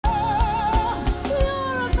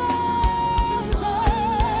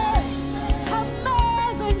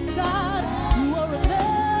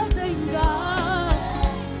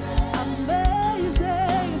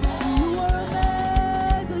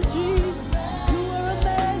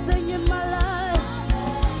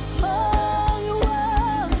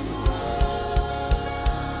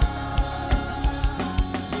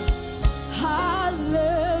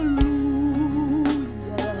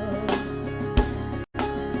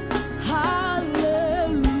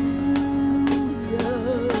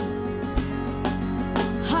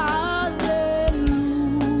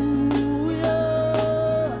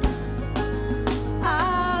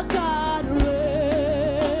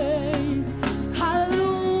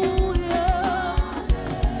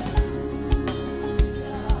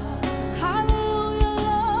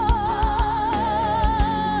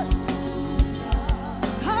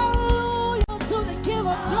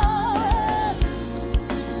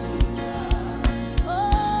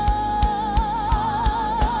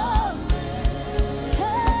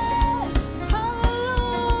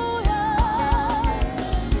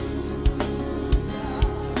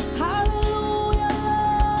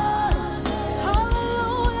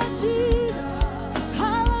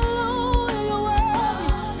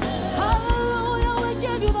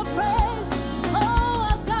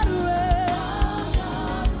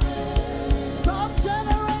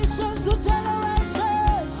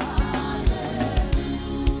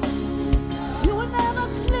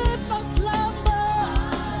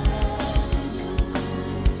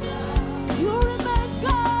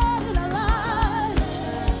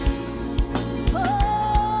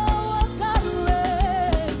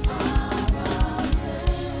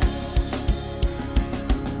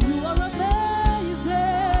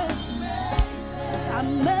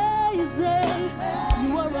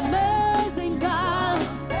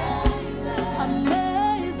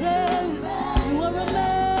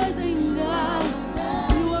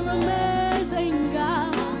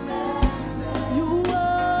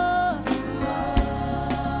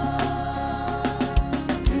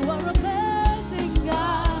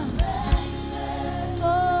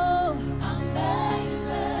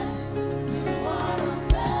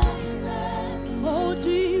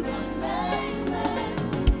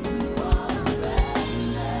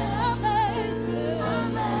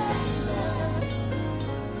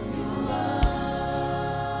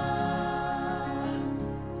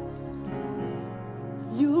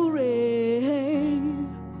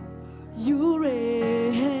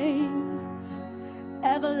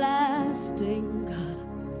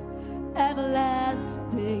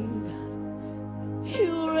everlasting.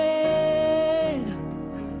 You reign,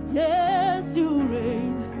 yes, you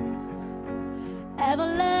reign,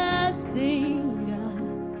 everlasting.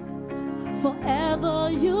 Forever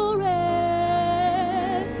you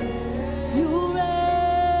reign, you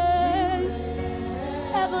reign,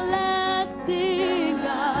 everlasting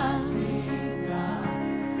God.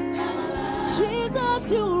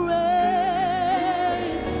 Jesus, you reign,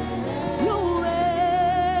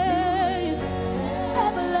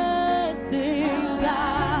 everlasting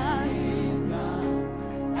God.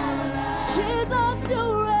 Jesus, you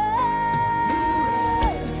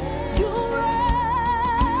reign, you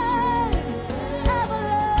reign,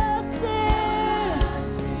 everlasting,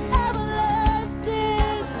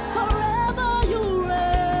 everlasting, forever you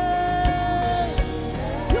reign,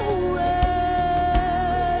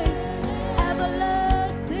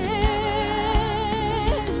 everlasting,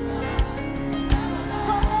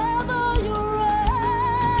 forever you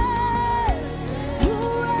reign,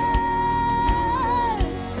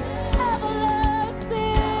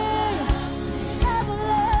 everlasting,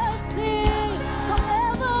 everlasting,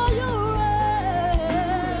 forever you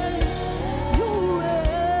reign,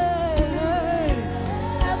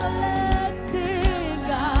 everlasting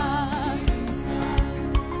God.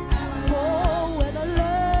 Oh,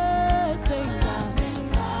 everlasting God,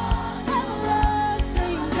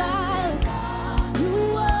 everlasting God, you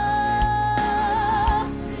are,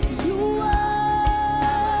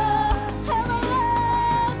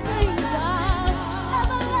 everlasting God,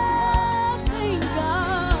 everlasting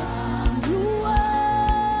God, you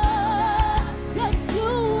are, yes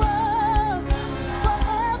you are,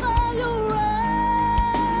 forever you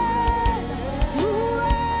reign,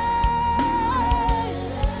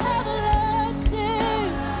 everlasting,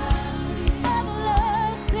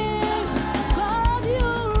 everlasting, God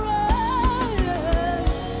you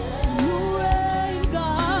reign,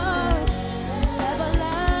 God,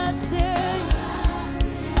 everlasting,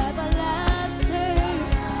 everlasting,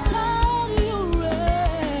 God you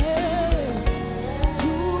reign,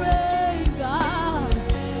 God,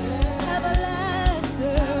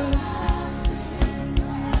 everlasting.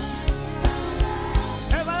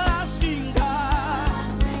 Everlasting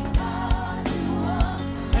God,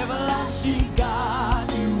 everlasting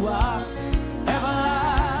God, you are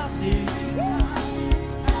everlasting,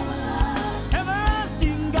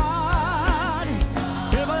 everlasting God,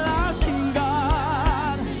 everlasting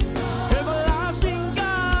God, everlasting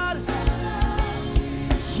God,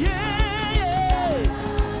 yeah,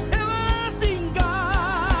 everlasting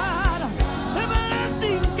God,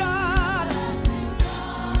 everlasting God,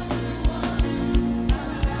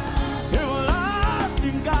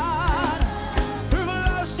 everlasting God,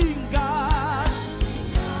 everlasting God,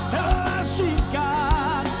 everlasting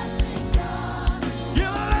God,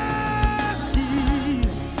 everlasting,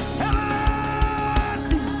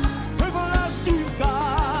 everlasting, everlasting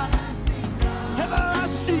God,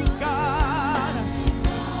 everlasting God,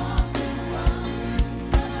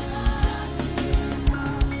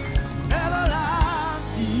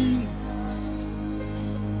 everlasting.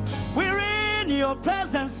 We're in your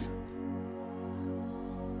presence.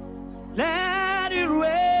 Let it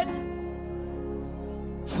rain,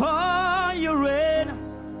 for your rain.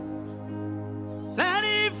 Let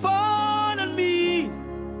it fall on me.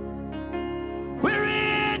 We're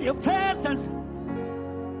in your presence.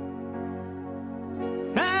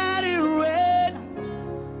 Let it rain,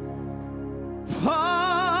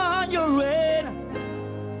 for your rain.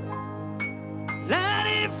 Let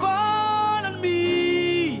it fall on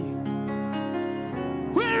me.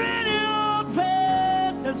 We're in your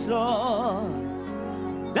presence, Lord.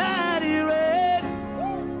 Let it rain,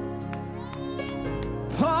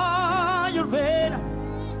 for your rain.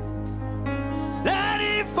 Let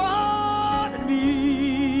it fall on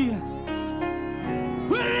me.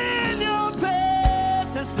 We're in your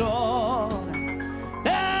presence, Lord.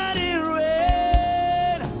 Let it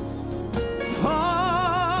rain,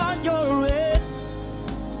 for your rain.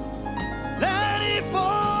 Let it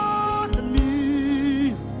fall on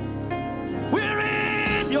me. We're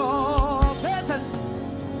in your presence.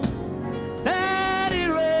 Let it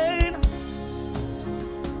rain,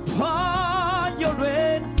 for your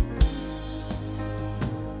rain.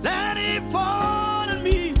 Let it fall on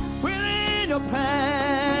me. We're in your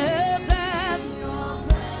presence.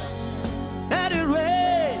 Let it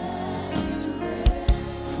rain,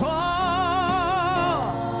 for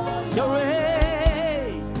your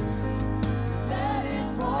rain. Let it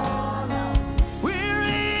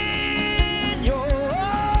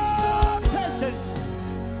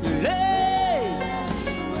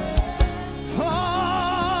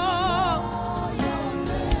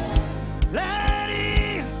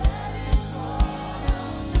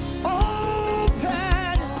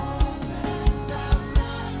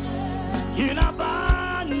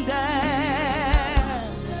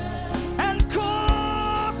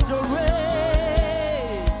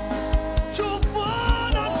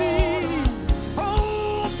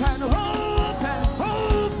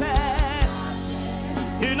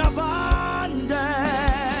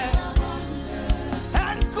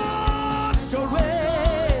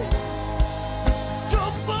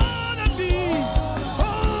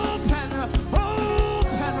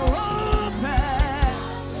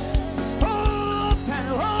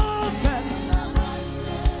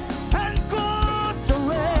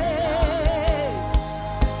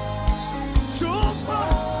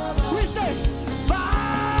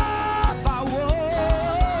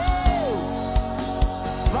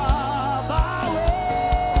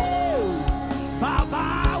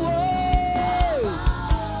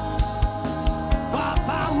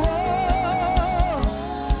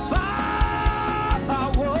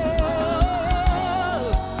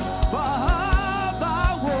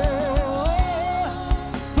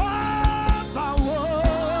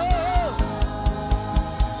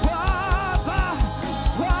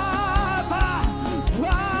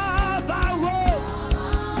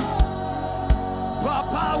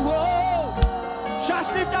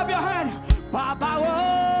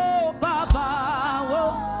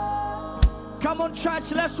Come on,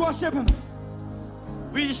 church, let's worship him.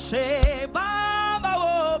 We say, Baba,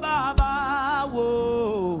 oh, Baba,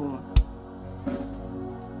 oh.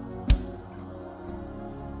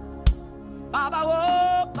 Baba,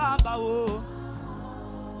 oh, Baba, oh.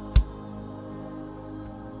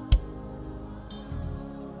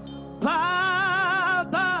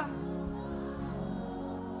 Baba,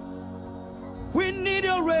 we need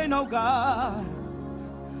your rain, oh God.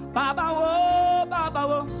 Baba, oh, Baba,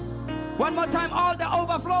 oh. One more time, all the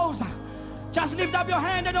overflows. Just lift up your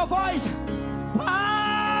hand and your voice.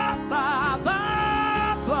 Baba,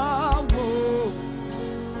 Baba, oh.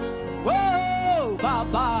 Whoa,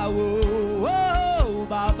 Baba, oh, oh,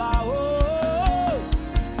 Baba, oh.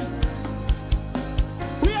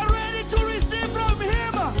 We are ready to receive from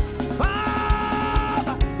him.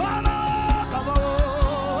 Baba, Baba, Baba, oh,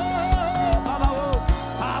 Baba, oh,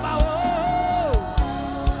 Baba, oh.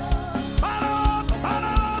 Baba,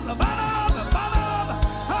 Baba, Baba,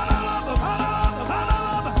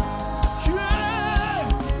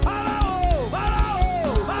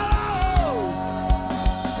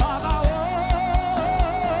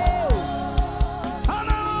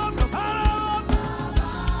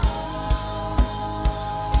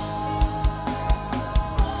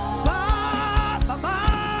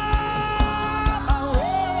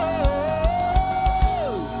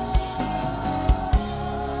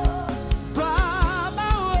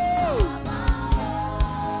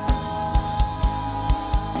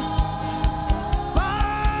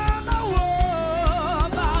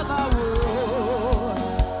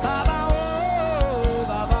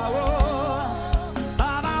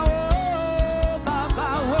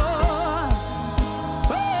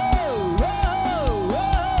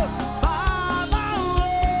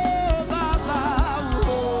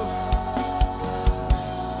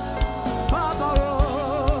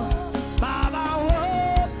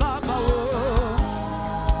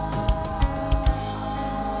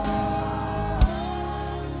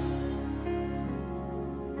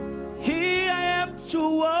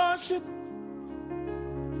 to worship.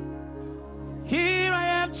 Here I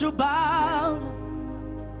am to bow.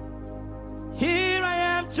 Here I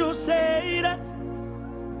am to say that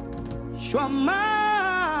you are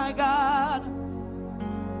my God.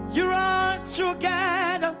 You're all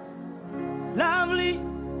together lovely,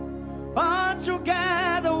 all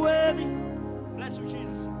together worthy. Bless you,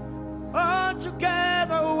 Jesus. All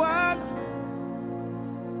together one.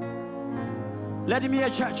 Let him hear,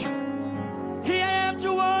 church. Here I am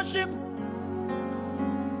to worship.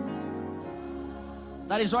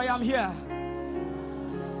 That is why I'm here.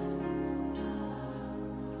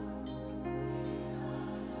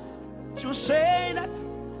 To say that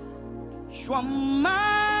you are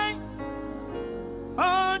mine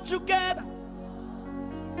all together.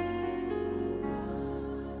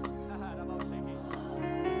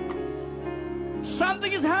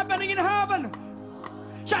 Something is happening in heaven.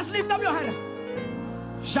 Just lift up your hand.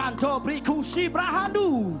 Janto Brikushi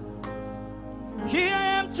Brahandu. Here I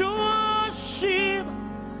am to worship.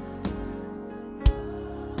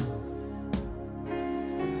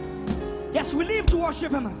 Yes, we live to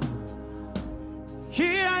worship him.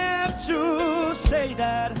 Here I am to say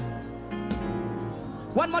that.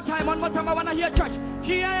 One more time, I want to hear church.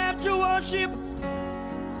 Here I am to worship.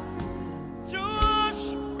 To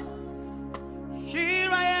worship.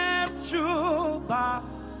 Here I am to bow.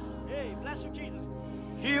 Hey, bless you, Jesus.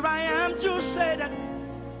 Here I am to say that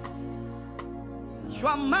you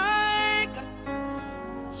are my God.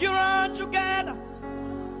 You're all together.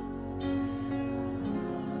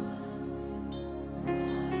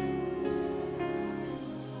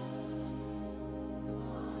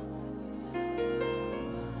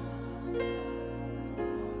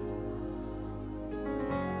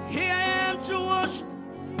 Here I am to worship.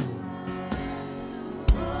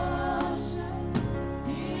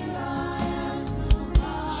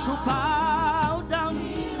 Bow down.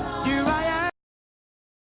 Here I am.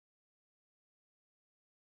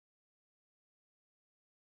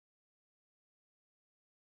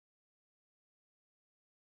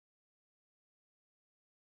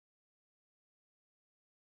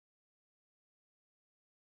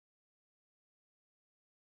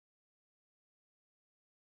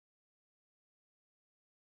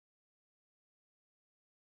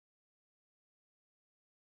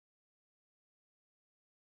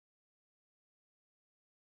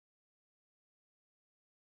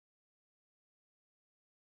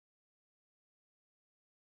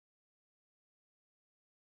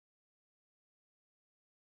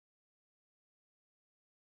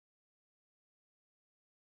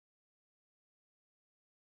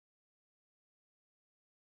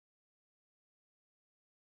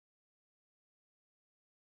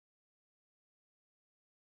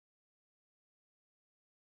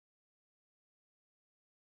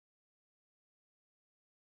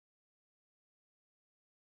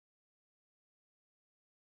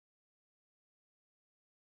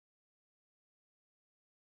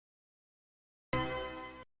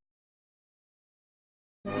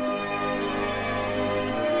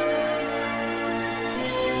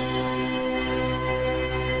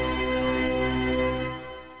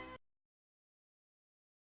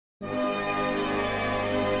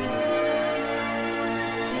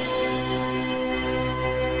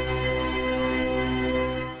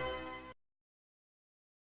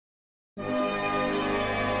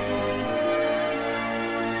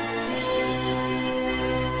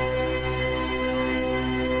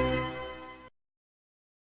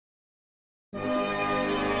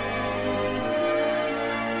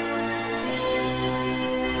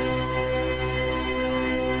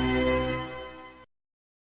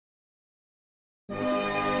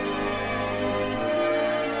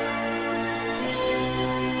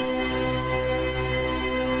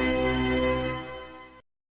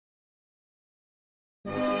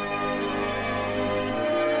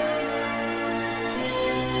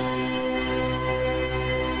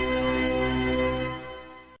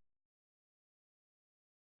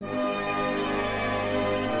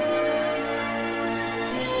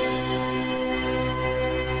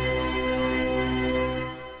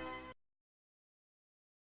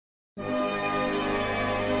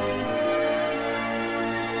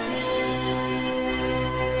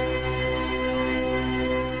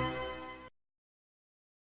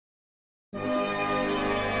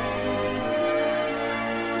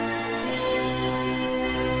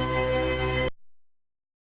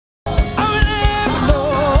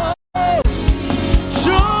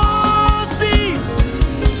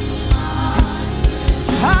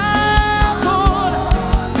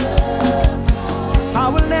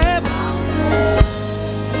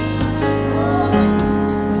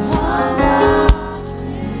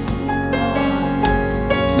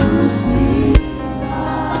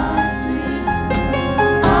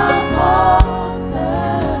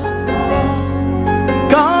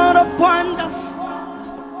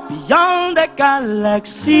 the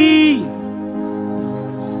galaxy.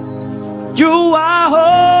 You are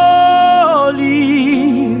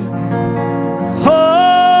holy,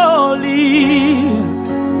 holy.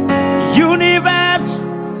 Universe,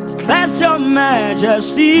 bless your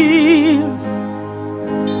majesty.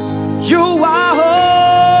 You are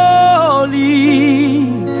holy,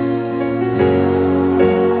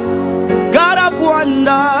 God of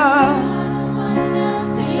wonder.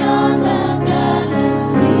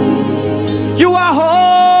 You are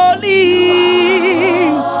holy,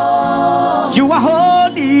 you are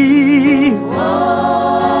holy.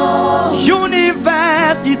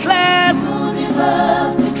 Universe declares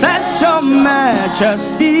your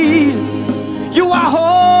majesty. You are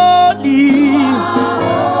holy,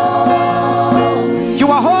 you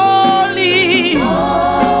are holy.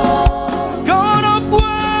 God of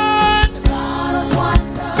wonder,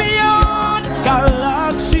 beyond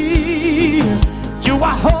galaxy. You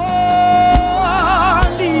are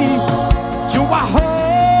holy, you are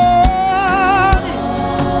holy.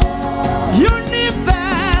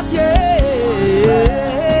 Universe, yeah.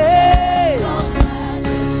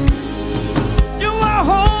 You are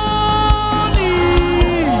holy,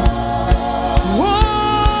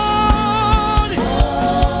 holy.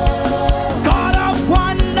 God of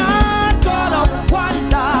wonder,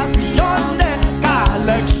 beyond the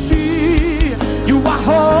galaxy. You are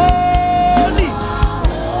holy,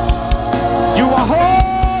 you are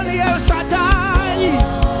holy, El Shaddai.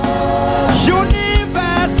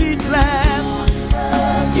 Universe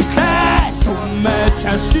declares your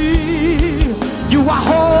majesty. You are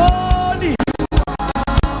holy,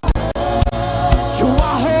 you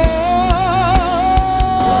are holy.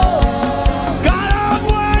 God of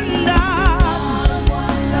wonder,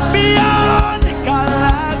 beyond the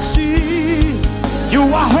galaxy. You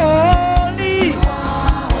are holy,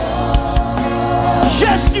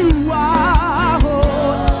 yes you are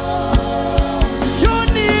holy.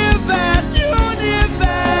 Universe,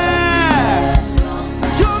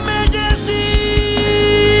 your majesty.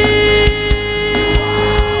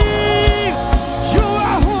 You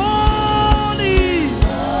are holy,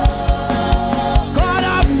 God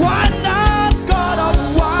of wonders,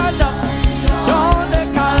 beyond the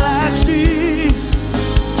galaxy.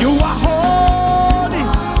 You are holy,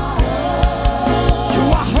 you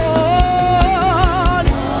are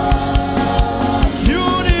holy.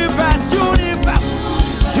 Universe,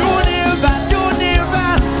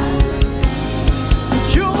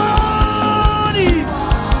 you are holy,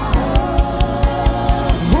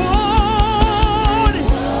 holy.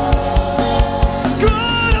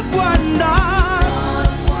 God of wonders,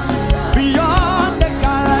 beyond the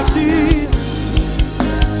galaxy.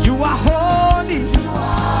 You are holy.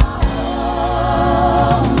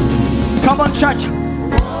 Come on, church.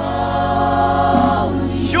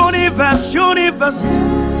 Universe.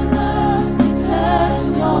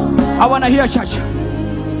 I want to hear church.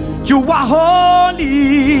 You are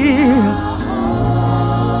holy.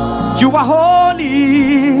 You are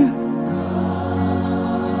holy.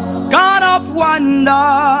 God of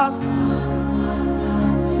wonders.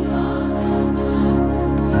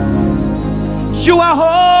 You are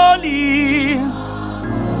holy.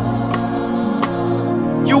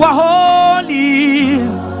 You are holy.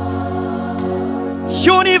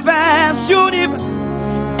 Universe.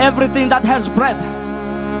 Everything that has breath,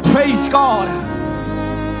 praise God.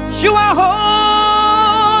 You are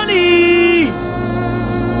holy.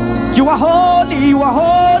 You are holy, you are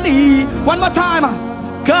holy. One more time.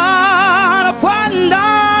 God of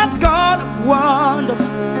wonders,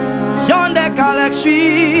 beyond the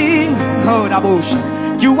galaxy. Oh, the bush.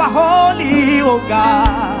 You are holy, oh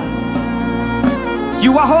God.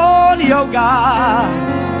 You are holy, oh God.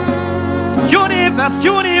 Universe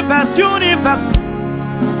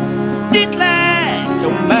declares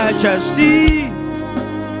your majesty.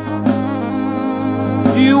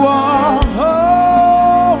 You are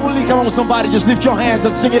holy. Come on, somebody, just lift your hands.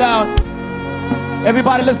 Let's sing it out.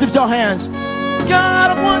 Everybody, let's lift your hands.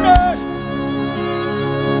 God of wonders.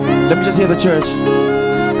 Let me just hear the church.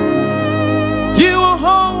 You are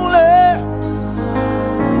holy.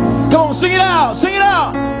 Come on, sing it out. Sing it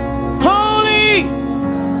out. Holy.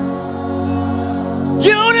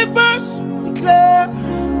 Universe declare.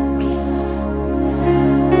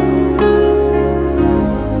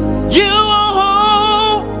 You are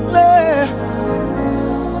holy.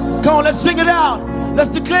 Come on, let's sing it out. Let's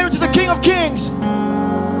declare it to the King of Kings.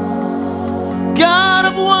 God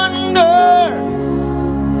of wonder.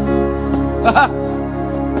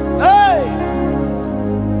 Hey,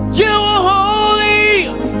 you are holy,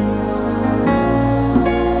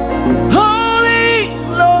 holy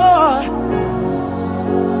Lord.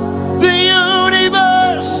 The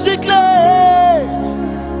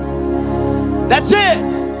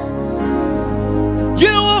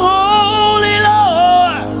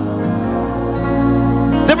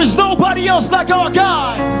nobody else like our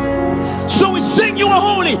God. So we sing, you are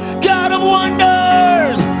holy, God of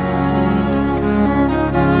wonders.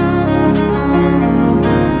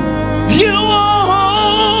 You are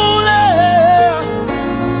holy,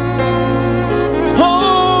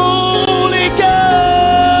 holy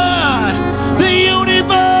God. The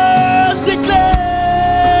universe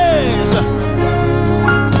declares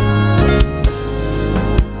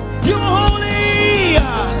you are holy,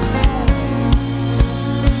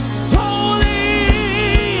 holy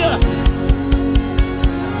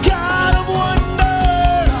God of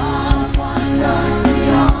wonders.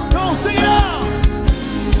 Don't sing it out.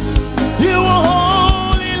 You are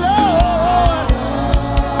holy, Lord.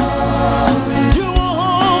 You are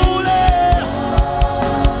holy.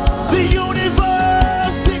 The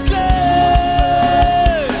universe declares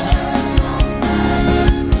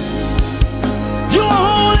you are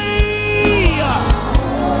holy.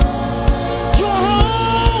 You are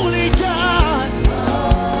holy God.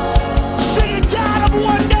 Sing it, God of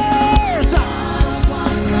wonders.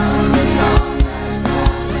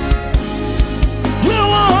 You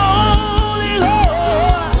are holy,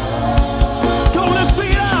 Lord. Come on, let's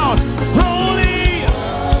sing it out. Holy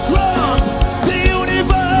drums, the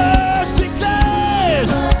universe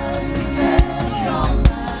declares.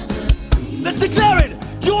 Let's declare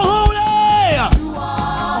it. You are holy.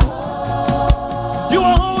 You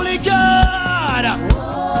are holy God.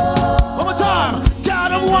 One more time.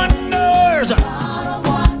 God of wonders.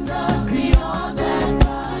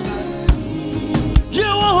 You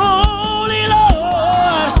are holy,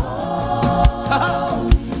 Lord.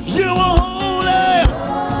 You are holy.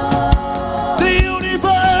 The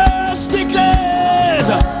universe declares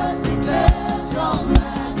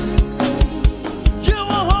you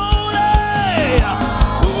are holy.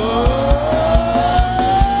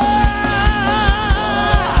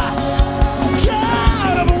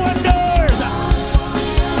 God of wonders.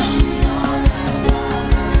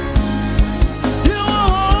 You are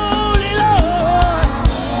holy, Lord.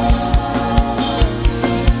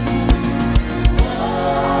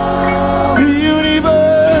 The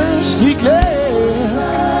universe declares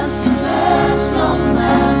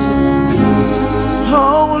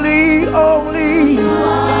holy, holy.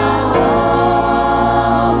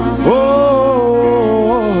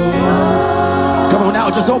 Oh, come on now,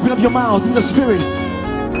 just open up your mouth in the spirit.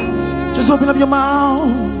 Just open up your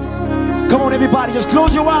mouth. Come on, everybody, just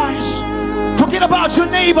close your eyes. Forget about your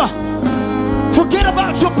neighbor. Forget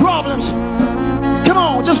about your problems. Come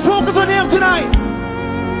on, just focus on him tonight.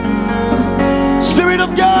 Spirit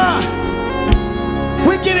of God,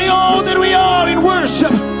 we're giving all that we are in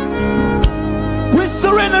worship. We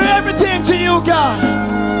surrender everything to you, God.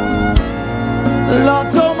 Lord,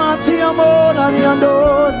 so much amor, nani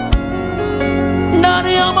andor.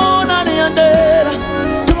 Nani amor, nani andera.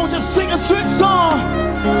 Come on, just sing a sweet song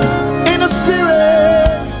in the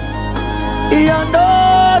spirit.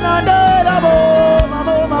 Iandor, nandera,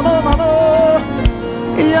 mamo, mamo, mamo.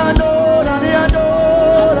 Iandor, nani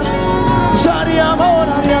andor. Sari amor,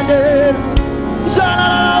 nani andera.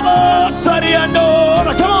 Saramo, sari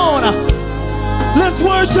andor. Come on. Let's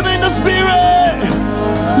worship in the spirit.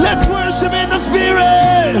 Let's worship in the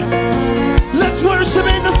spirit. Let's worship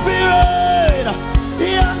in the spirit.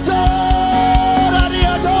 Yandora,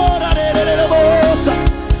 yandora, yandora,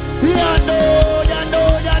 yandora,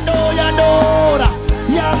 yandora, yandora,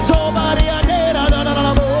 yandora, yandera,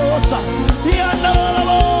 yandora, yandora,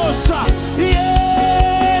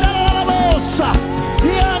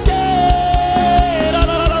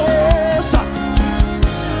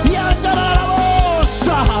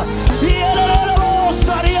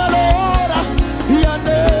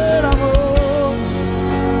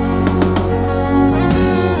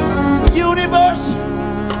 universe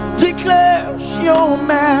declares your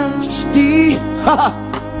majesty.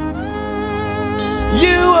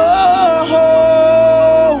 You are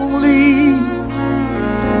holy,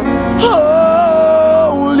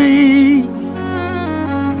 holy.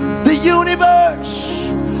 The universe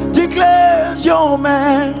declares your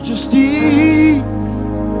majesty.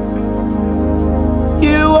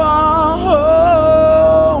 You are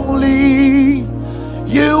holy.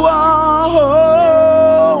 You are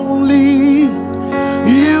holy.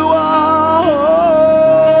 You are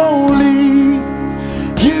holy.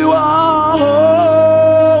 You are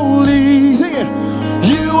holy. Sing it.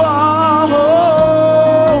 You are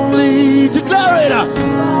holy. Declare it.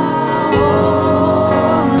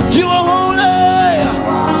 You are holy.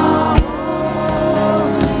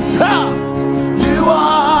 Ha. You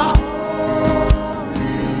are.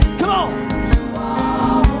 Come on.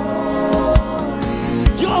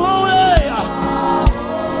 You are holy.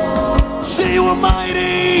 Say you are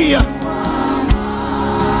mighty.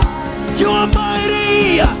 You are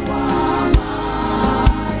mighty.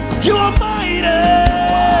 You are mighty.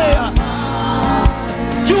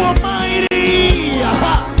 You are mighty.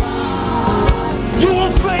 You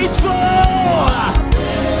are faithful.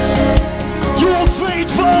 You are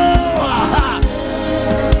faithful.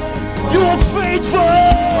 You are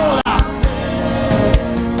faithful.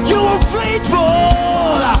 You are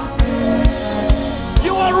faithful.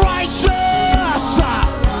 You are righteous.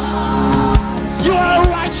 You are a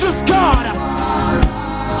righteous God.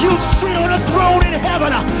 You sit on a throne in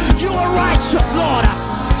heaven. You are righteous, Lord.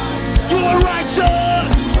 You are righteous.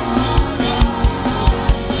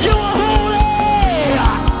 You are holy.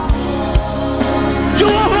 You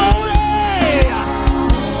are holy.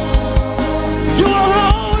 You are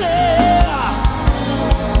holy.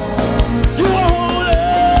 You are holy.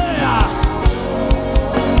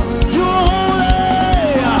 You are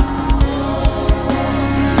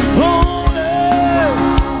holy.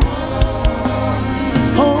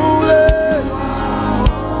 Holy.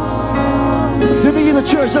 Let me in the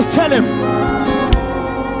church, just tell him,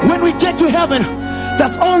 when we get to heaven,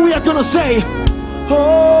 that's all we are gonna say.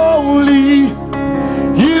 Holy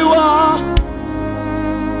you are.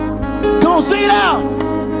 Come on, sing it out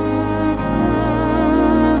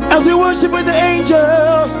as we worship with the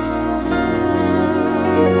angels.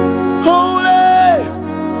 Holy.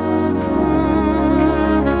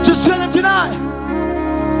 Just tell him tonight,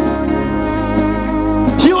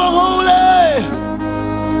 you are holy.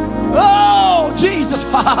 Oh Jesus.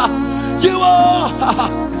 You are.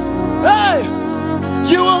 Hey,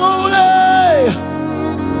 you are holy.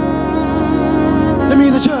 Let me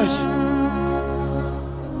in the church.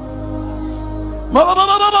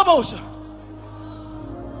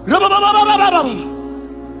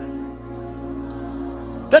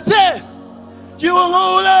 That's it. You are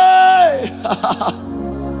holy.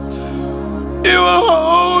 You are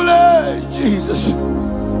holy, Jesus.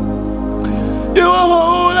 You are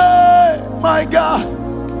holy, my God.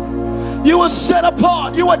 You are set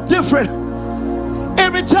apart. You are different.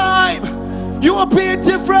 Every time you are being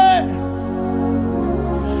different.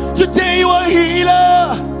 Today you are a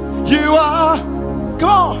healer. You are. Come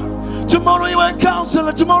on. Tomorrow you are a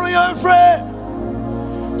counselor. Tomorrow you are a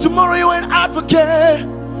friend. Tomorrow you are an advocate.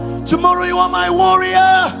 Tomorrow you are my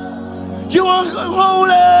warrior. You are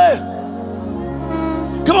holy.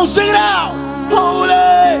 Come on, sing it out.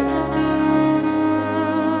 Holy.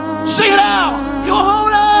 Sing it out. You are holy.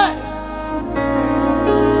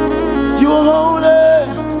 You are holy.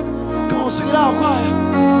 Come on, sing it out, choir.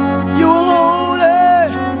 You are holy.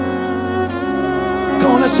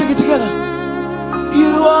 Come on, let's sing it together.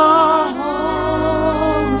 You are.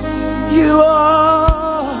 You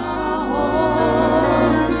are.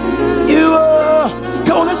 You are.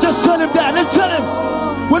 Come on, let's just tell him that. Let's tell him.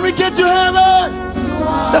 When we get to heaven,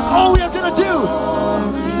 that's all we are gonna do.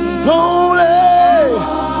 Holy.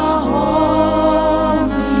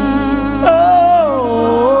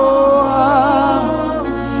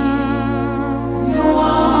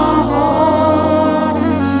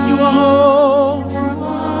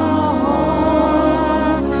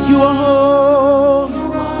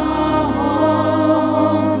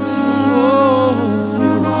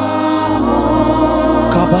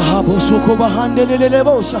 Soko bahande lele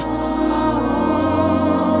bosa.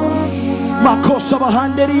 Makosa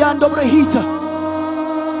bahande liando brehita.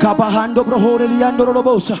 Kabahando brohore liando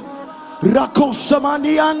robosa. Rakosa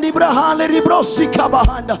mandi andi brahale ribrosi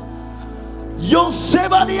kabahanda.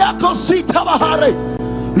 Yoseba liakosita bahare.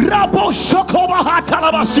 Rabo shoko bahata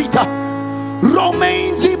labasita.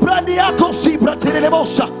 Romainzi brandiakosi bratere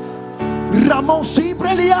bosa. Ramosi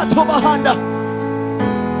breliato bahanda.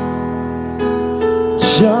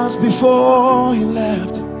 Just before he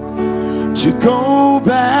left to go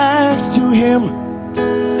back to him,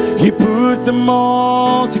 he put them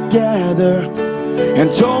all together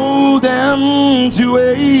and told them to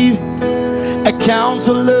wait. A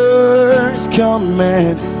counselor is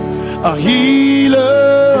coming, a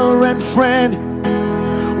healer and friend,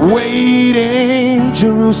 wait in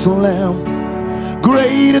Jerusalem.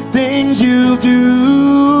 Greater things you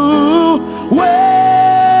do. Wait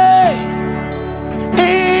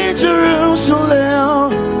in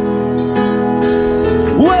Jerusalem.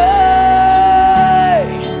 Wait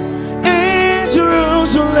in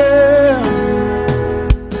Jerusalem.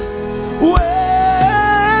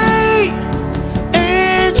 Wait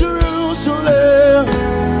in Jerusalem.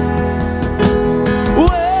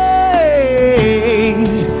 Wait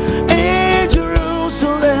in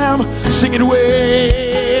Jerusalem. Sing it,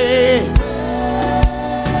 wait.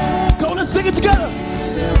 Go, let's sing it together.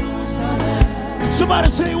 Somebody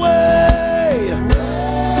say wait.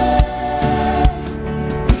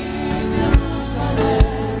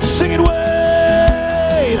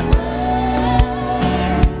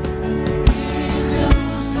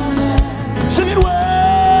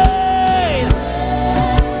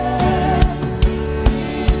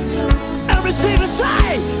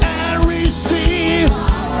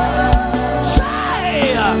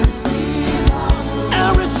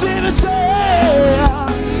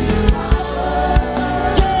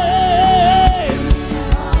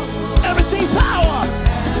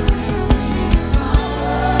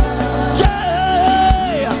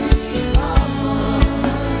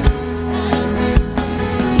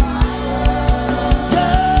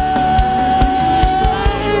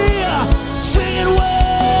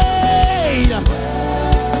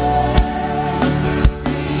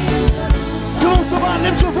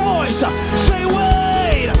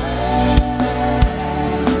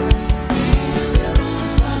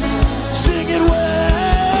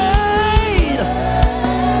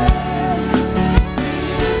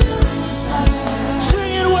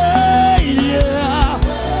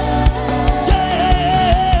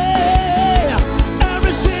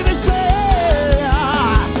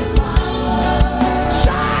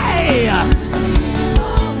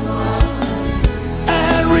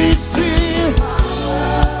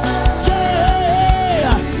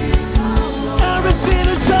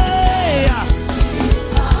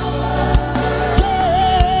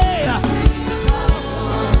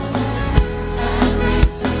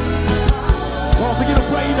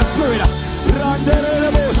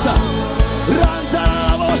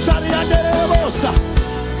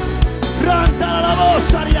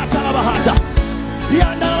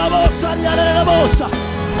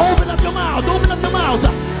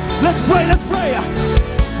 Let's pray, let's pray.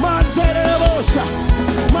 Manzere la bosha,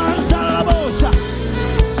 manzara la bosha,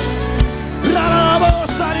 rara la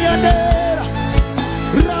bosha, riandera,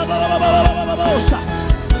 raba la bosha,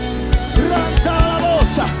 ranza la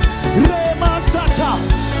bosha, remasata,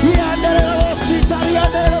 riandere la bosha,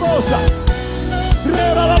 riandere la bosha,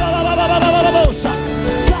 reba la bosha,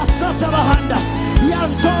 kasata bahanda,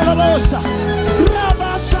 yanzo la bosha,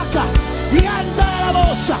 raba shaka, yanda la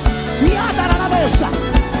bosha, yanda la bosha.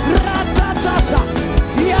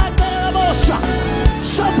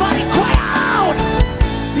 Somebody cry out!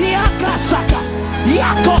 Yakasaka,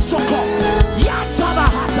 Yakosoko,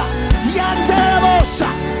 Yatabahata, Yantelebosha.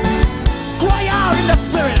 Cry out in the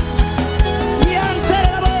spirit.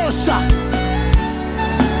 Yantelebosha,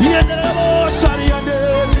 Yantelebosha,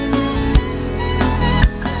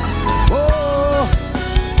 Oh,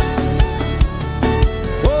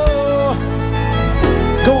 oh.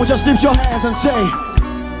 Come on, just lift your hands and say,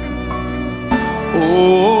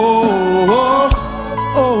 oh, oh,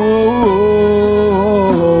 oh.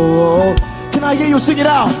 Can I hear you sing it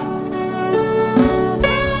out?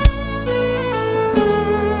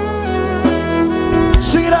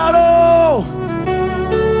 Sing it out, oh.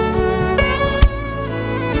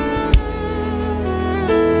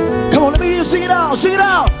 Come on, let me hear you sing it out. Sing it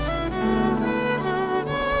out.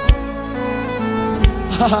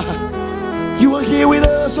 You are here with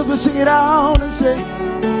us as we sing it out and say,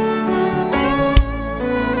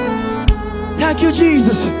 thank you,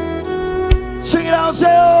 Jesus. Sing it out,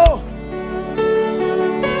 say, oh.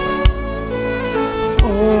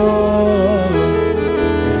 Oh.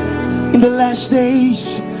 In the last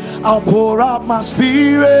days, I'll pour out my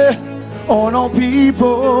spirit on all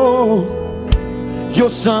people. Your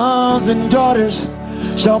sons and daughters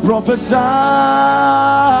shall prophesy.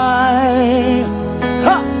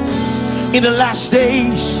 Ha! In the last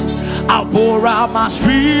days, I'll pour out my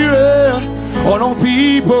spirit on all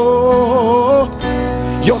people.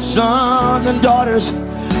 Your sons and daughters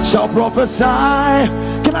shall prophesy.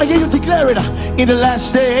 Can I hear you declare it? In the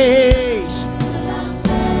last days.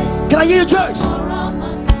 Can I hear you, church?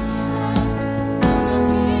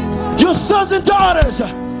 Your sons and daughters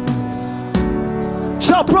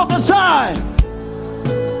shall prophesy.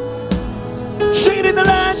 Sing it in the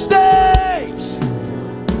last days.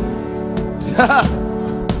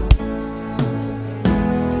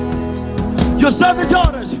 Your sons and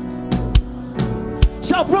daughters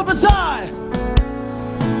shall prophesy.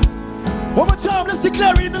 One more time, let's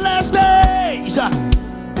declare it in the last days.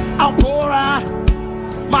 I'll pour out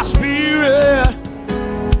my spirit.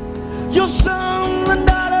 Your sons and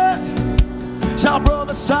daughters shall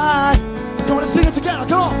prophesy. Come on, let's sing it together.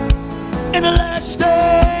 Come on. In the last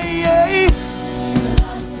day,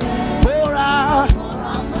 pour out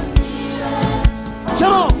my spirit.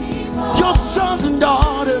 Come on. Your sons and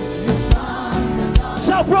daughters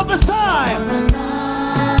shall prophesy.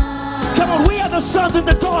 Come on, we are the sons and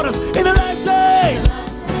the daughters in the last days.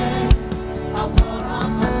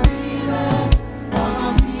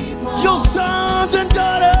 Your sons and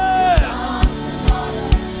daughters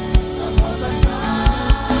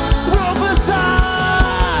prophesy.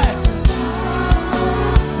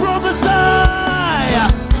 Prophesy.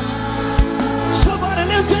 Somebody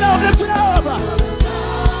lift it up, lift it up.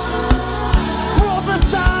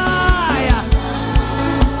 Prophesy.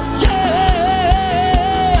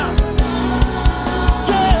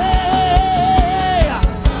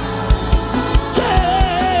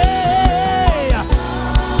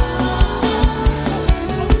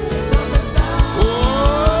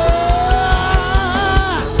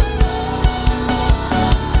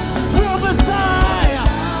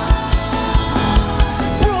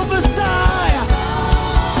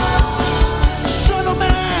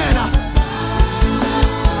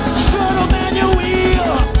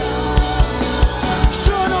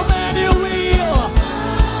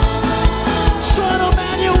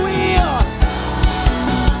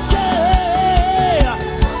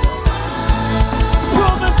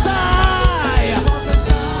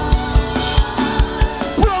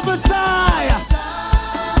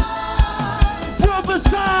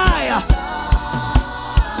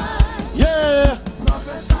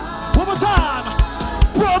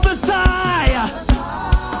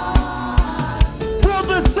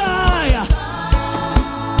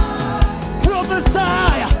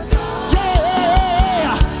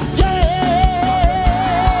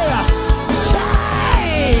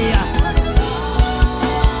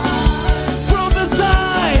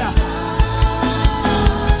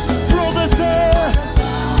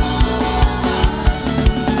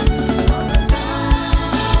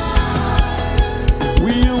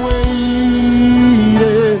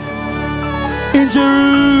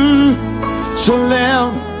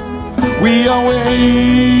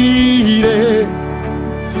 waited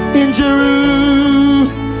in Jerusalem.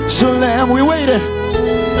 We waited.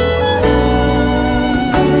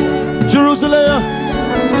 Jerusalem.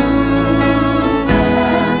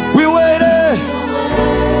 We waited.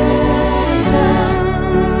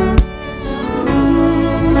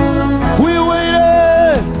 We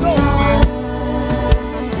waited.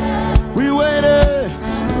 We waited.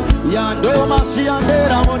 Yandoma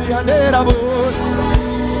siandera moriandera bor.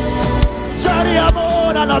 Sari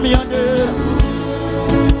amor na miandera.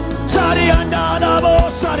 Sari andana bo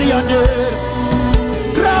sari andera.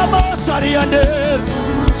 Gramo sari andera.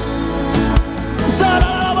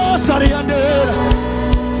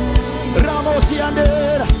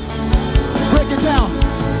 Break it down.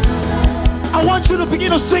 I want you to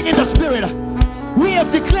begin to sing in the spirit. We have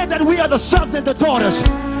declared that we are the sons and the daughters,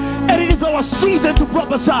 and it is our season to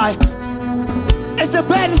prophesy. As the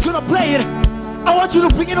band is going to play it, I want you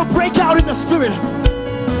to begin to break out in the spirit.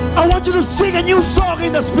 I want you to sing a new song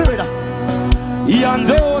in the spirit.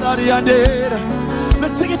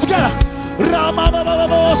 Let's sing it together.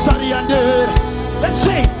 Let's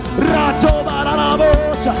sing. Rato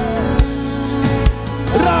baralabosa.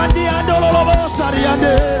 Randi andololobosa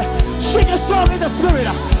riande. Sing a song in the spirit.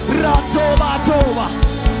 Rato batoba.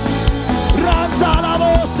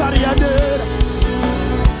 Ranzalabosa riande.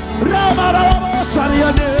 Ramalabosa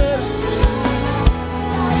riande.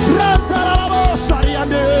 Ranzalabosa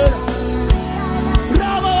riande.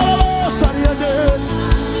 Ramalabosa riande.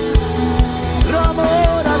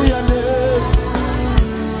 Ramona riande.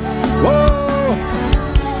 Oh.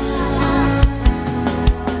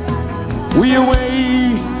 We waited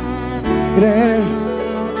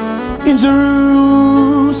in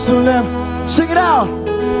Jerusalem. Sing it out.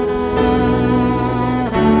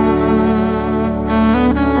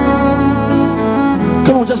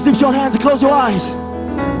 Come on, just lift your hands and close your eyes.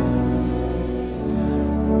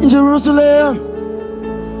 In Jerusalem,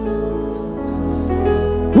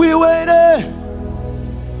 we waited.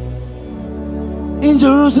 In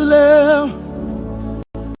Jerusalem,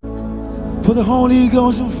 for the Holy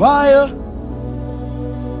Ghost and fire.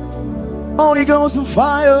 Holy Ghost and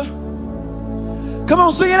fire. Come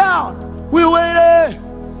on, sing it out. We waited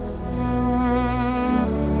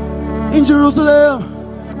in Jerusalem.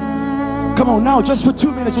 Come on now, just for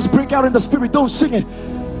 2 minutes, just break out in the spirit. Don't sing it.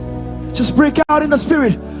 Just break out in the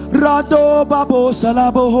spirit. Rado babo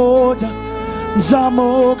salabohoda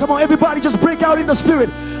zamo. Come on, everybody, just break out in the spirit.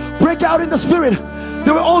 Break out in the spirit.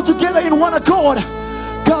 They were all together in one accord.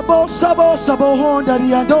 Kabo sabo sabo honda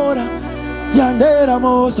diandora. Yandera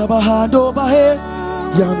mo sabahando bahe.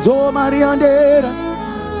 Yanzo mariandera.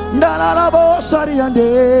 Nala boss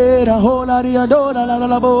ariandera. Hola diandora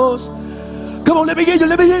la boss. Come on, let me hear you,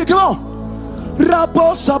 let me hear you, come on.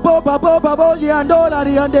 Rapo sabo babo babo yandora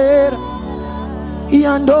diandera.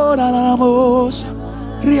 Yandora la boss.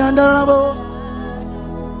 Riandora la boss.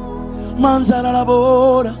 Manzara la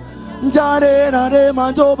bora. Ndare nare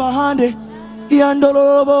manzo bahande.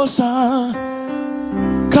 Yandolo bosa.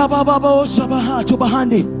 Kabababo sabahato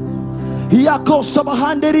bahande. Yako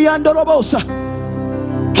sabahande yandolo bosa.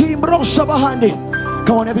 Kimbro sabahande.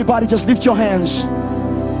 Come on, everybody, just lift your hands.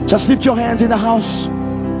 Just lift your hands in the house.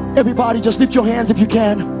 Everybody, just lift your hands if you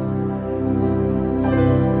can.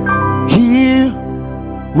 Here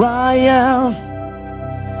I am.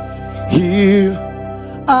 Here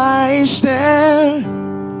I stand.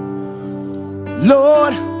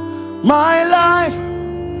 Lord, my life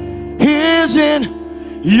is in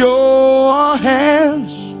your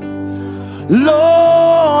hands.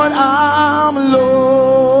 Lord, I'm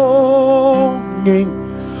longing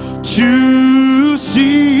to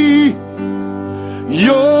see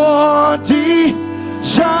your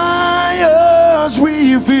desires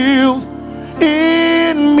revealed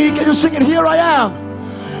in me. Can you sing it? Here I am.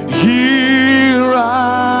 Here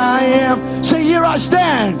I am. Say, here I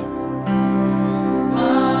stand.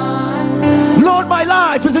 Lord, my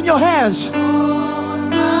life is in your hands.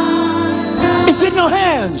 It's in your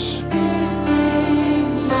hands.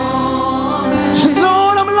 Say,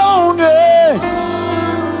 Lord, I'm longing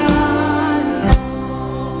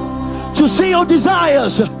to see your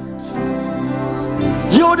desires.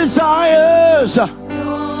 Your desires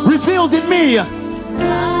revealed in me.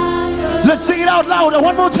 Let's sing it out louder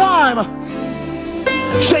one more time.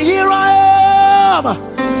 Say, here I am.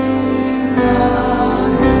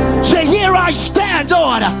 Say, here I stand,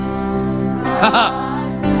 Lord.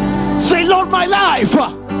 Say, Lord, my life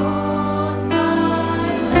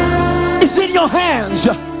is in your hands.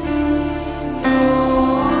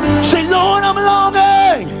 Say, Lord, I'm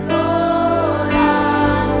longing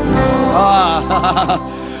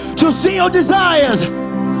to see your desires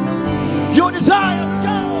Your desire.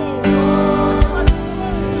 Go.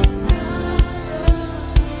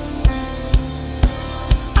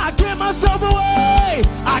 I give myself away.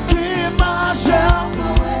 I give myself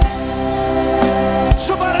away.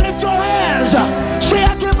 Somebody lift your hands. Say,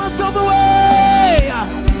 I give myself away.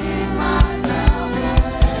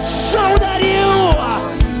 So that you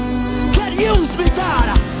can use me,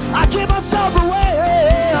 God. I give myself away.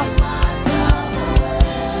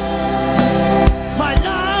 My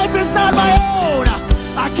life is not my own.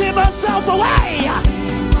 I give myself away.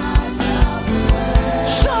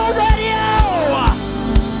 So that you,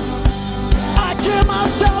 I give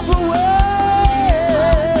myself away.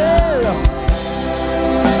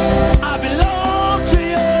 I belong to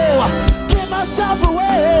you. Give myself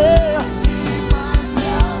away.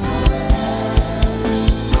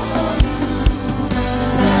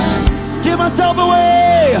 Give myself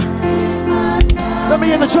away. Let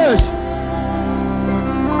me in the church.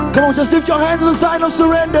 Come on, just lift your hands as a sign of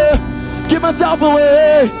surrender. Give myself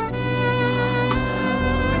away.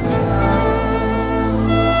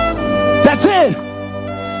 That's it.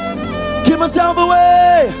 Give myself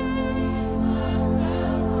away.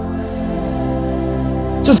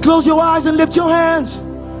 Just close your eyes and lift your hands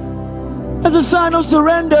as a sign of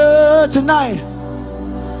surrender tonight,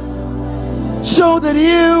 so that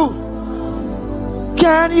you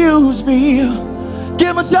can use me.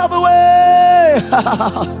 Give myself away.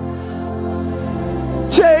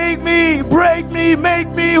 Take me, break me, make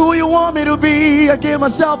me who you want me to be. I give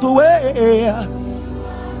myself away,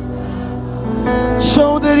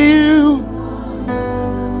 so that you.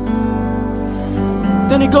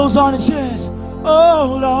 Then it goes on and says,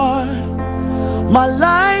 oh Lord, my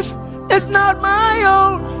life is not my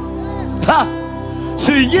own. Ha.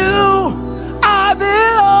 To you I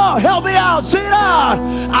belong. Help me out, sing it out.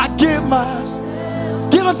 I give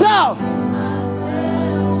myself.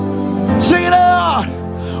 Sing it out.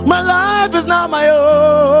 My life is not my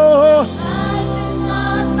own.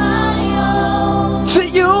 To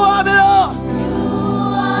you I belong.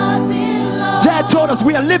 Dad taught us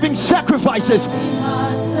we are living sacrifices.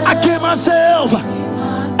 I give myself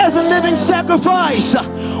as a living sacrifice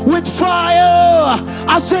with fire.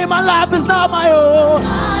 I say my life is not my own.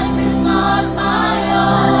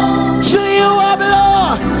 To you I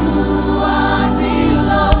belong.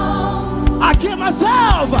 I give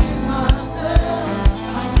myself.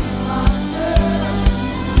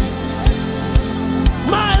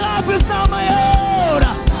 My life is not my own.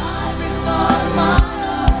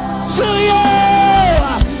 To you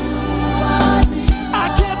I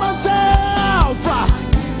give myself.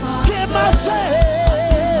 Give myself.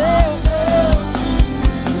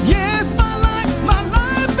 Yes, my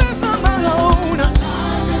life is not my own.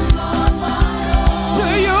 To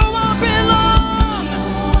you I belong.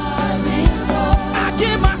 I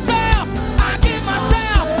give myself. I give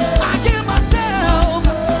myself. I give myself.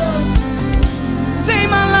 Say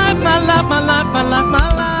my life, my life, my life, my life, my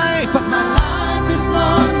life. My life is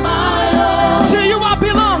not my own. To you I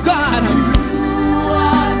belong, God. To you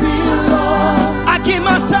I belong. I give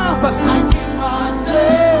myself. I give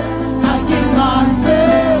myself. I give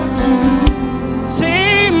myself to you.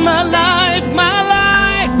 Say my life, my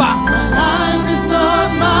life. My life is not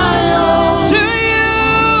my own. To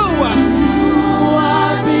you I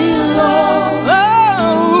belong.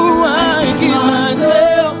 Oh, I give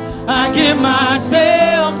myself. I give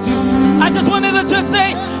myself to you. I just wanted to just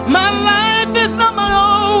say, my life is not my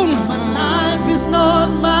own. My life is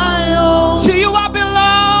not my own. To you I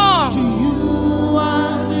belong. To you I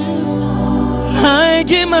belong. I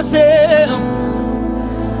give myself.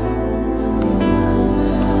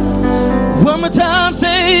 One more time,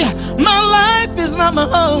 say, my life is not my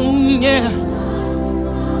own. Yeah.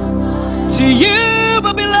 To you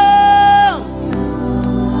I belong.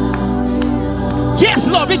 Yes,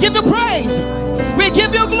 Lord, we give you praise. We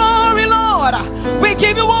give you glory, Lord. We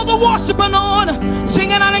give you all the worship and honor. Sing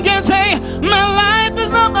it out again, say, my life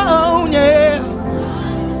is not my own, yeah.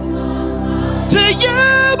 To you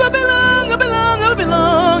I belong, I belong, I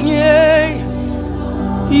belong, yeah.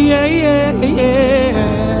 Yeah, yeah,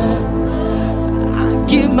 yeah. I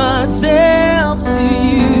give myself to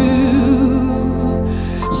you.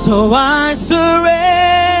 So I surrender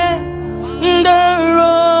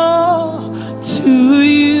all to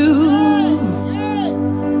you.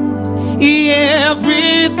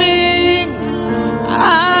 Everything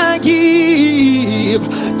I give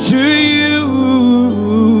to you,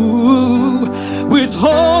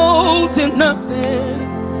 withholding nothing,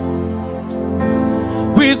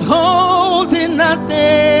 withholding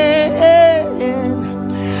nothing.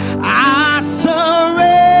 I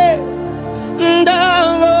surrender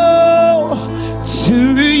all to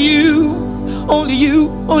you.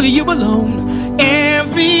 to you alone.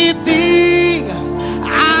 Everything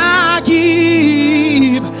I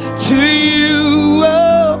give to you,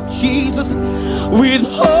 oh Jesus,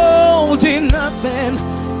 withholding nothing.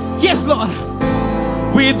 Yes, Lord,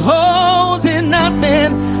 withholding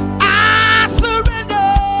nothing. I surrender.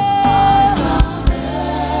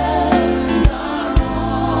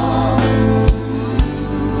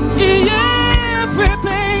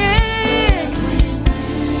 Everything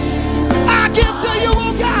I give to you,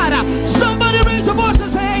 oh God. Somebody raise your voice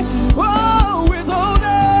and say, oh,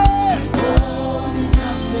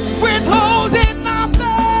 withholding nothing.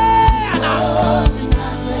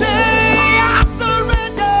 Say, I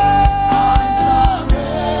surrender.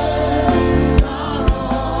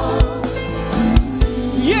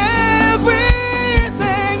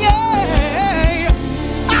 Everything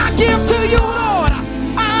I give to you, Lord.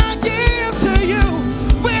 I give to you.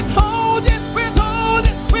 Withholding.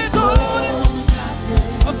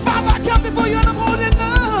 Father, I come before you and I'm holding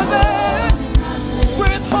nothing.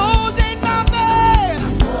 Withholding nothing.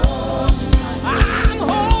 I'm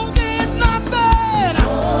holding nothing.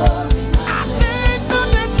 I say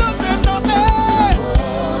nothing.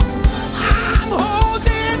 I'm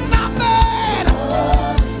holding nothing.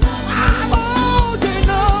 I'm holding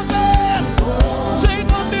nothing. Say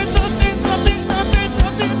nothing.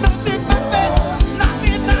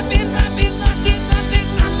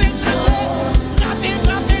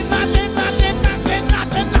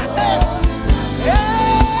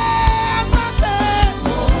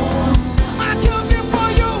 I come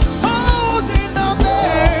before you holding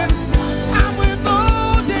nothing. I'm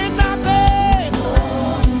withholding nothing.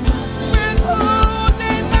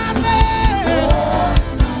 Withholding nothing.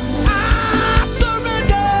 I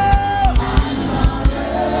surrender.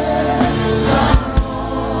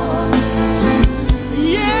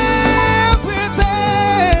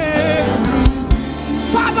 Everything.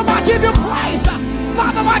 Father, I give you praise.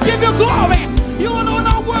 Father, I give you glory. You alone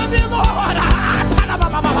are worthy, Lord.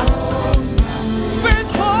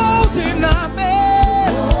 Withholding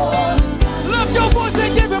nothing. Lift your voice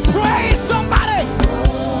and give him praise, somebody.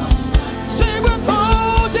 Say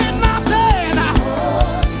withholding nothing.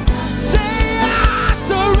 Say I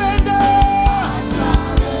surrender.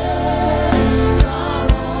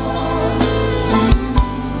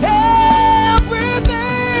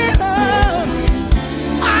 Everything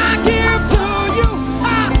I give to you,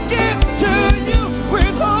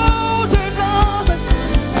 withholding nothing.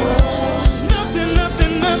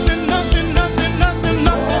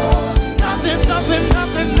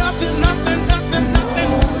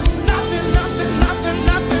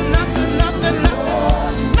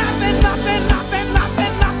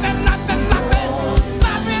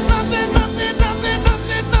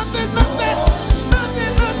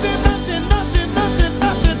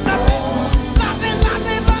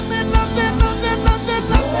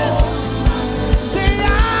 Say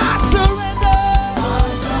I surrender.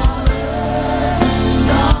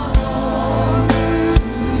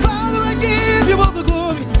 Father, I give you all the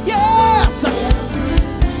glory. Yes.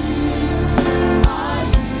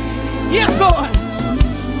 Yes, Lord.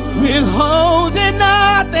 Withholding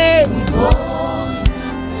nothing.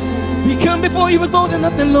 We come before you withholding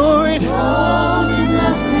nothing, Lord.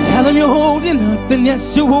 Tell him you're holding nothing.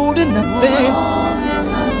 Yes, you're holding nothing.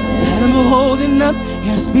 Tell him you're holding nothing.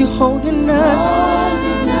 Yes, we're holding nothing.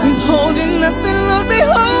 Withholding nothing, Lord.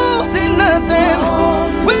 Withholding nothing.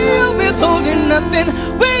 We're withholding nothing.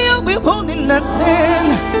 We're withholding nothing.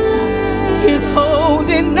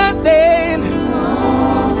 Withholding nothing.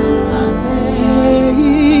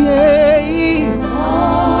 Hey.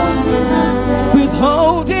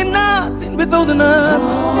 Withholding nothing. Withholding nothing.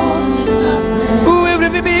 Whoever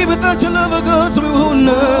it may be without your love, oh God, so we hold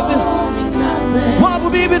nothing. What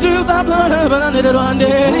would be with you without blood?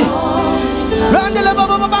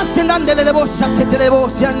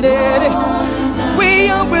 We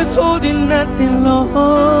are withholding nothing,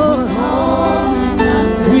 Lord.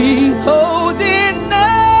 Withholding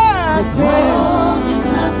nothing.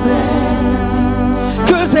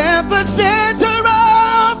 'Cause at the center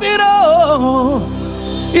of it all,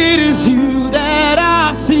 it is you that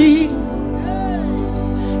I see.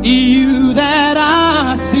 You that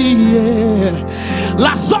I see. Yeah.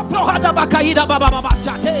 La sopro hada bakaida baba baba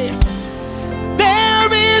shate.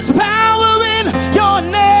 There is power in your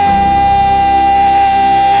name.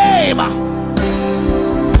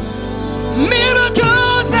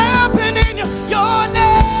 Miracles happen in your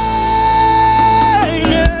name.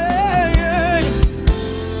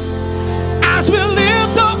 As we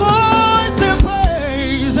lift our voice and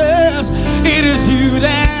praises, it is you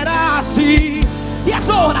that I see. Yes,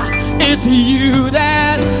 Lord, it's you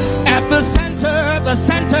that at the center,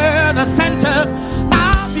 the center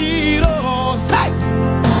of it all. Say,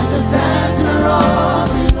 At the center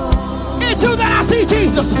of it all. it's you that I see,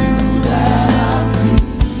 Jesus. You that I see.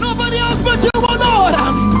 Nobody else but you, oh Lord.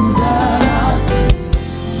 You that I see.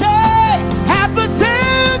 Say, at the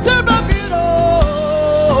center of it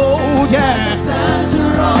all. Yeah.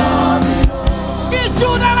 Center of it all. It's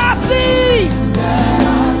you that I see. You that I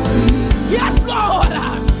see. Yes, Lord.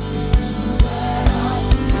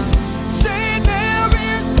 Say, there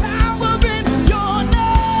is power in your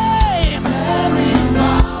name. There is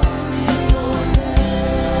power in your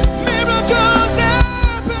name. Miracles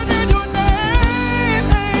happen in your name.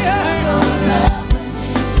 Miracles happen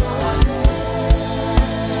in your name.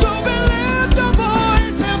 So we lift our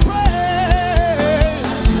voice and pray.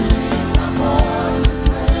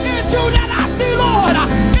 It's you that I see, Lord.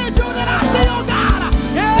 It's you that I see, oh God.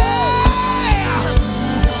 Yeah.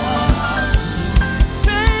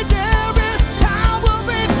 Say, there is power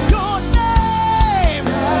in your name.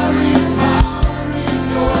 There is power in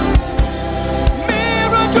your name.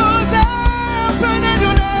 Miracles happen in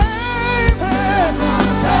your name.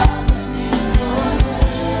 Miracles happen in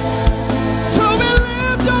your name. So we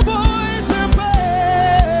lift our voice and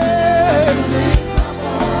pray. Lift our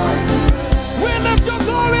voice and pray. We lift your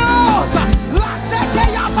glory out. La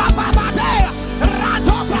sekeya bababade.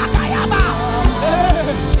 Rato prakayaba.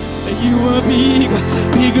 You were big,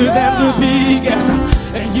 bigger than the biggest.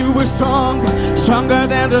 And you were strong, stronger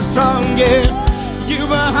than the strongest. You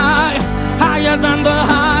were high, higher than the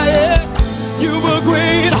highest. You were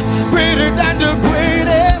great, greater than the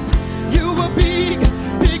greatest. You were big,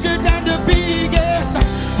 bigger than the biggest.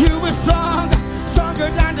 You were strong, stronger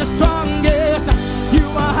than the strongest. You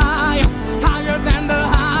were high, higher than the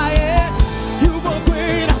highest. You were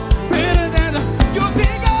great, greater than the. You're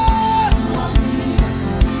bigger.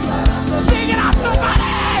 Sing it out, somebody.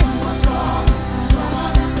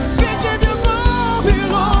 We give you glory,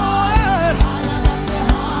 Lord.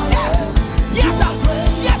 Yes, yes, sir.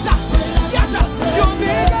 Yes, sir. Yes, sir. You're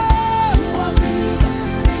bigger.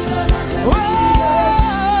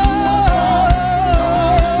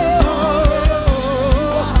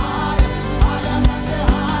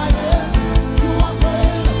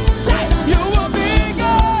 Say, you were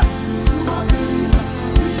bigger.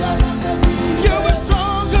 You were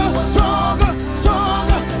stronger, stronger,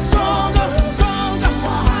 stronger, stronger, stronger.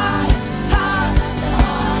 High, high.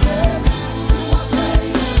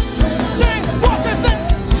 Sing, what is that?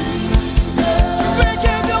 We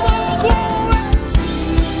give you all glory.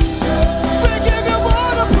 We give you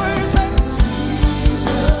all the praise.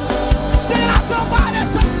 Sing out, somebody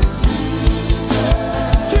say,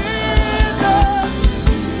 Jesus,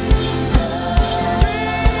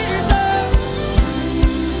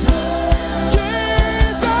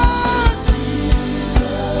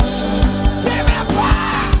 give me a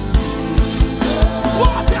praise.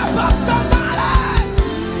 Whatever, somebody.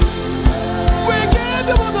 We give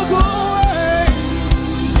you all the glory.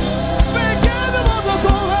 We give you all the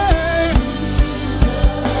glory.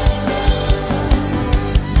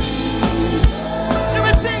 Let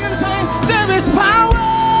me sing and say, there is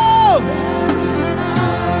power.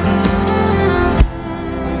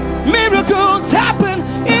 Miracles happen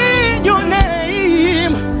in your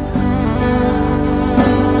name.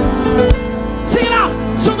 Sing it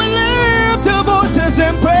out. So we lift our voices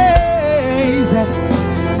and praise.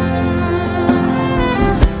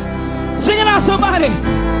 Sing it out, somebody.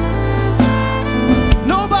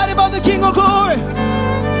 Nobody but the King of Glory.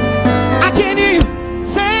 I can't hear you.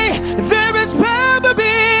 Say, there is power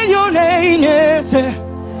in your name. Yes.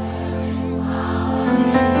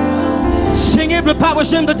 Sing it with power,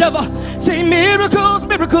 shame the devil. Say, miracles,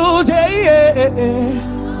 miracles. Yeah, yeah, yeah.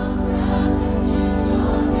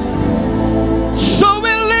 So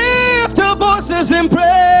we lift our voices and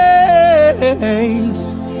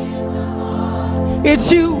praise.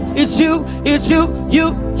 It's you, it's you, it's you,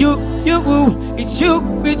 you. It's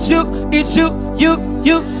you, it's you, it's you.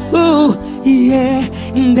 Yeah,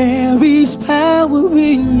 and there is power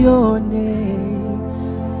in your name.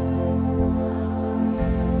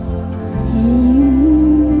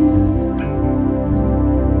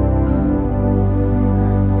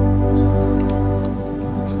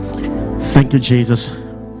 Thank you, Jesus.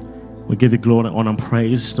 We give you glory, honor, and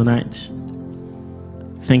praise tonight.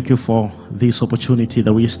 Thank you for this opportunity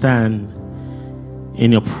that we stand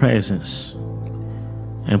in your presence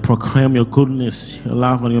and proclaim your goodness, your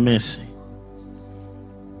love, and your mercy.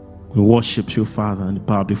 We worship you, Father, and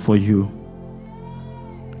bow before you.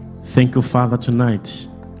 Thank you, Father, tonight.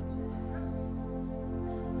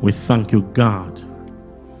 We thank you, God,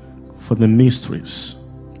 for the mysteries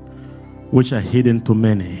which are hidden to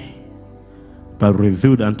many, but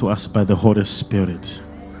revealed unto us by the Holy Spirit.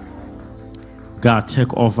 God,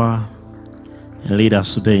 take over and lead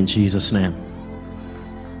us today in Jesus' name.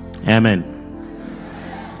 Amen.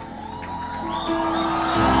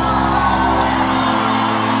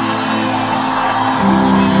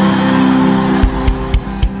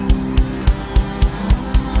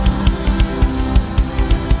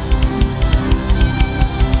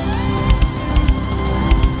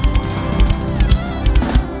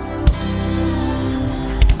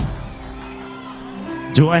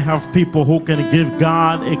 Do I have people who can give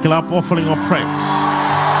God a clap offering of praise?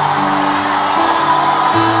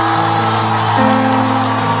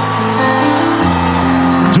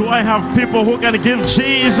 Do I have people who can give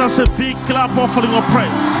Jesus a big clap offering of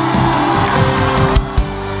praise?